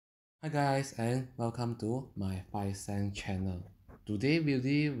Hi guys and welcome to my 5 cent channel. Today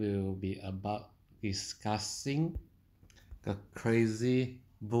video will be about discussing the crazy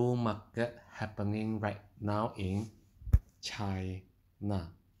bull market happening right now in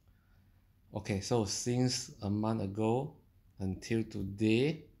China. Okay, so since a month ago until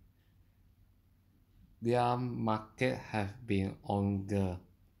today, their market have been on the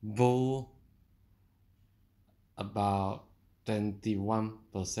bull about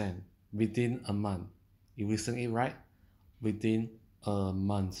 21% within a month. You listen it right? Within a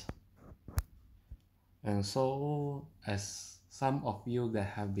month. And so as some of you that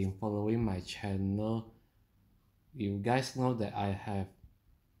have been following my channel, you guys know that I have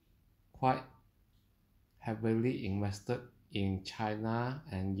quite heavily invested in China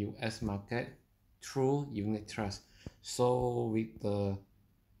and US market through unit trust. So with the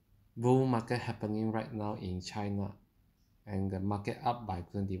bull market happening right now in China and the market up by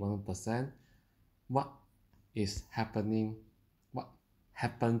 21%, what is happening? What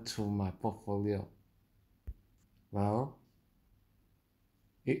happened to my portfolio? Well,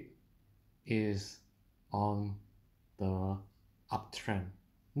 it is on the uptrend,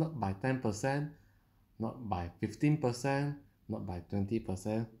 not by 10%, not by 15%, not by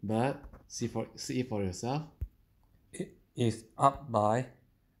 20%, but see it for yourself. It is up by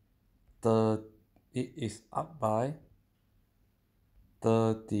the it is up by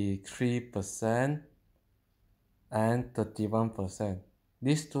 33% and 31%.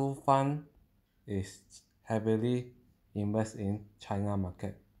 These two funds is heavily invest in China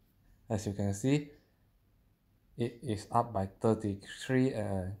market. As you can see, it is up by 33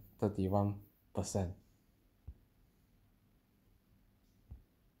 and 31%.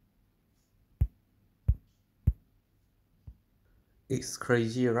 It's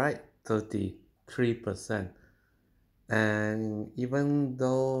crazy, right? 33%. And even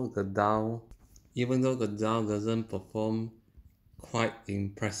though the Dow doesn't perform quite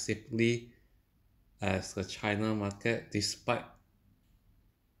impressively as the China market, despite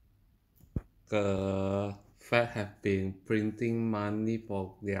the Fed have been printing money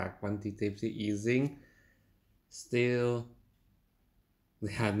for their quantitative easing, still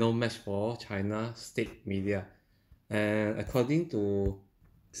they have no match for China state media. And according to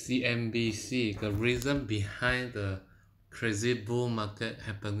CNBC, the reason behind the crazy bull market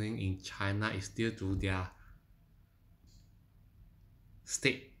happening in China is due to their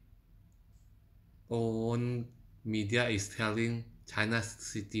state-owned media is telling China's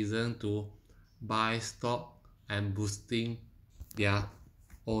citizens to buy stock and boosting their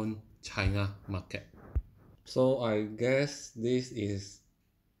own China market. So I guess this is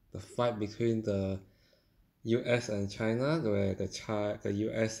the fight between the US and China, where the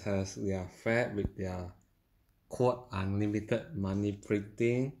US has their Fed with their quote unlimited money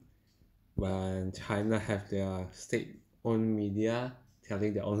printing, when China have their state-owned media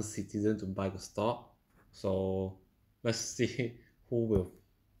telling their own citizens to buy the stock. So let's see who will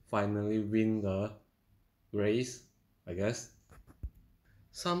finally win the race, I guess.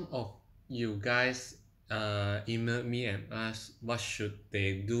 Some of you guys emailed me and asked what should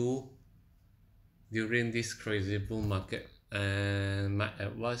they do during this crazy bull market, and my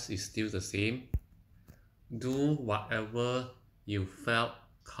advice is still the same. Do whatever you felt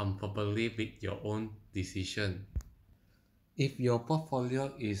comfortably with your own decision. If your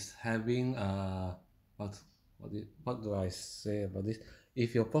portfolio is having what do I say about this?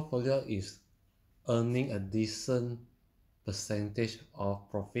 If your portfolio is earning a decent percentage of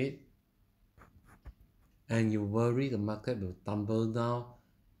profit and you worry the market will tumble down,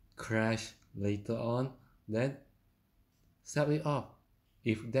 crash later on, then sell it off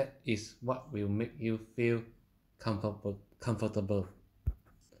if that is what will make you feel comfortable.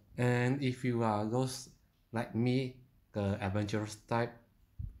 And if you are those like me, the adventurous type,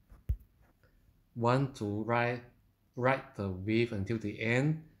 want to ride the wave until the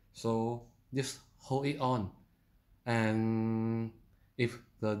end, so just hold it on. And if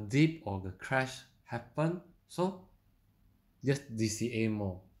the dip or the crash happen, so just DCA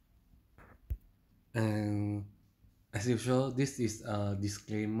more. And as usual, this is a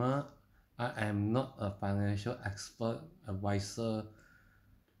disclaimer. I am not a financial expert advisor,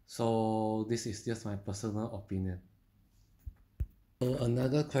 so this is just my personal opinion. So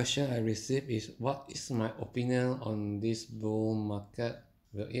another question I received is, what is my opinion on this bull market?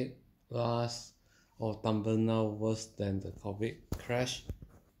 Will it last or tumble now worse than the COVID crash?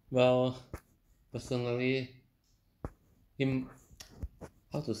 Well, personally,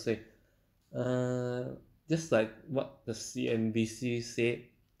 how to say, just like what the CNBC said,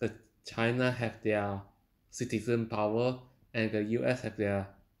 the China have their citizen power and the US have their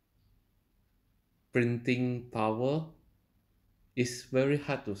printing power is very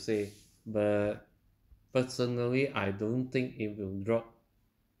hard to say, but personally I don't think it will drop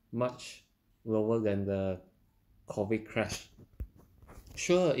much lower than the COVID crash.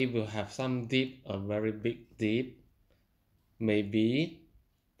 Sure, it will have some dip, a very big dip, maybe,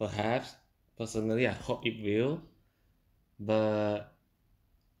 perhaps. Personally, I hope it will, but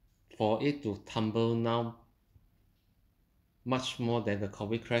for it to tumble now much more than the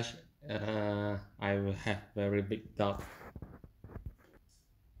COVID crash, I will have very big doubt.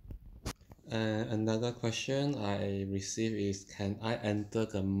 Another question I received is, can I enter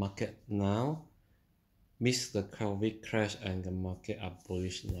the market now? Miss the COVID crash and the market are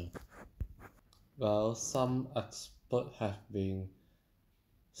bullish now. Well, some experts have been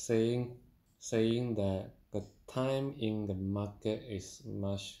saying saying that the time in the market is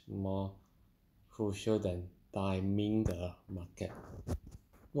much more crucial than timing the market.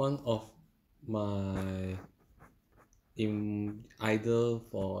 One of my idol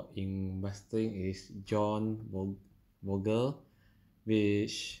for investing is John Bogle,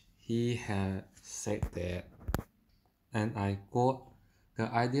 which he had said that, and I quote, "The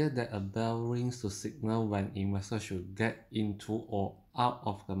idea that a bell rings to signal when investors should get into or out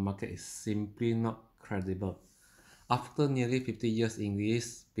of the market is simply not credible. After nearly 50 years in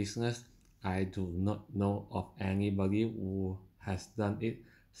this business, I do not know of anybody who has done it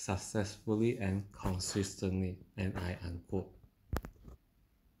successfully and consistently." And I unquote.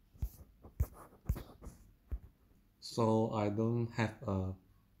 So I don't have a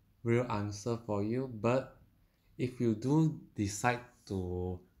real answer for you, but if you do decide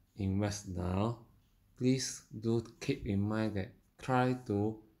to invest now, please do keep in mind that try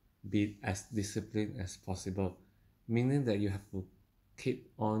to be as disciplined as possible, meaning that you have to keep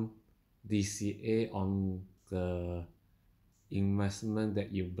on DCA on the investment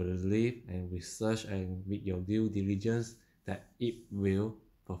that you believe and research and with your due diligence that it will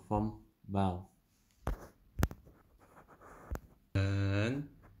perform well. And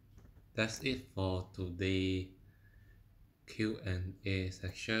that's it for today Q&A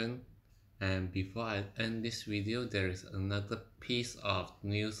section. And before I end this video, there is another piece of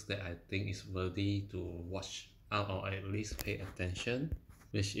news that I think is worthy to watch out or at least pay attention,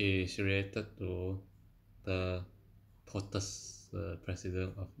 which is related to the POTUS, the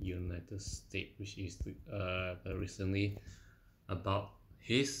President of United States, which is recently about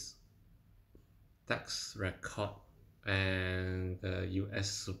his tax record, and the US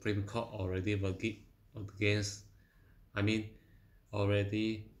Supreme Court already against, I mean,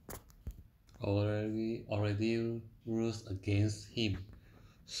 already rules against him.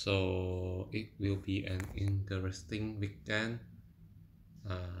 So it will be an interesting weekend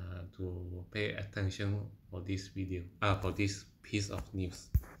to pay attention for this video, for this piece of news.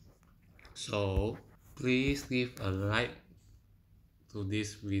 So please leave a like to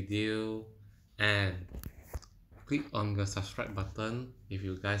this video and click on the subscribe button if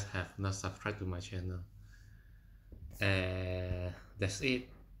you guys have not subscribed to my channel. And that's it.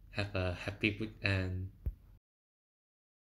 Have a happy weekend.